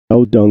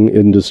Outdung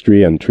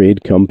Industry and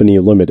Trade Company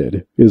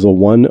Limited is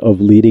one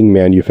of leading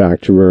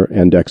manufacturer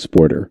and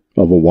exporter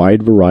of a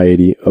wide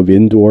variety of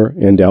indoor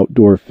and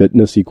outdoor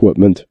fitness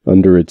equipment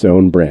under its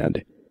own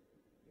brand.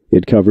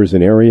 It covers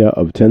an area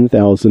of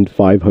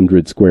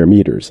 10,500 square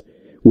meters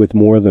with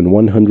more than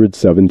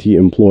 170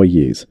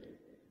 employees.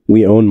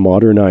 We own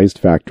modernized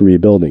factory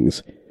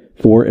buildings,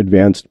 4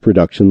 advanced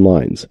production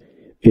lines,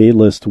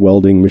 A-list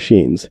welding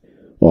machines,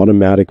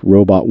 automatic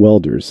robot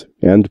welders,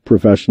 and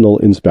professional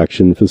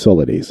inspection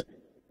facilities.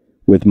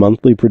 With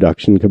monthly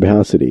production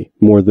capacity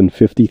more than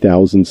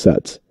 50,000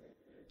 sets,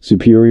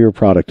 superior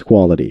product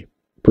quality,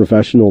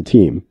 professional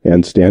team,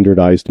 and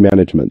standardized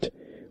management,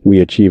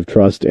 we achieve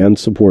trust and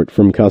support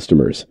from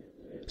customers.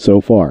 So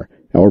far,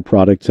 our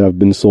products have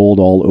been sold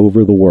all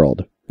over the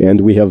world,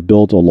 and we have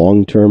built a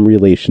long-term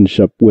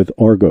relationship with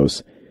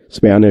Argos,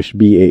 Spanish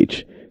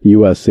BH,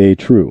 USA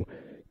True,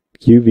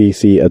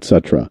 QVC,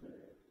 etc.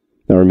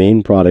 Our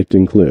main product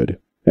include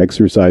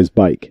exercise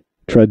bike,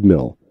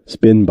 treadmill,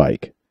 spin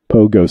bike,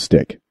 pogo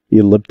stick,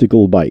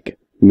 elliptical bike,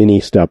 mini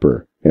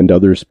stepper, and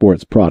other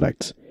sports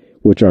products,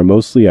 which are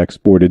mostly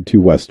exported to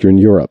Western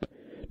Europe,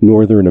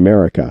 Northern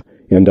America,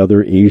 and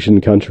other Asian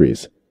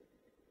countries.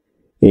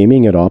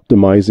 Aiming at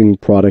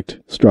optimizing product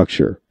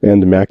structure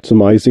and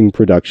maximizing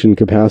production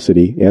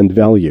capacity and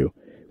value,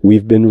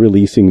 we've been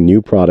releasing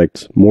new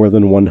products more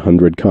than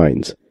 100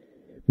 kinds.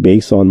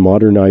 Based on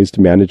modernized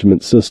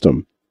management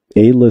system,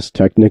 A-list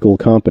technical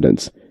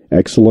competence,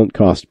 excellent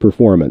cost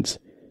performance,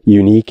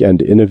 unique and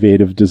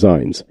innovative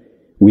designs,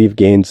 we've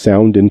gained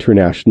sound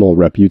international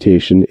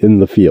reputation in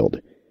the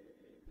field.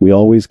 We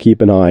always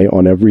keep an eye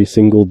on every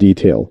single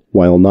detail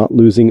while not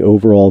losing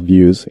overall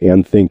views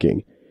and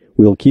thinking.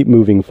 We'll keep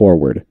moving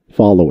forward,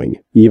 following,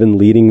 even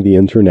leading the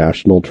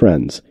international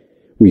trends.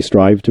 We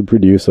strive to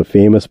produce a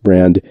famous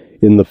brand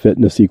in the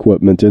fitness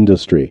equipment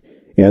industry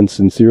and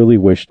sincerely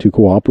wish to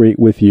cooperate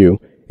with you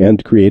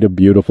and create a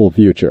beautiful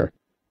future.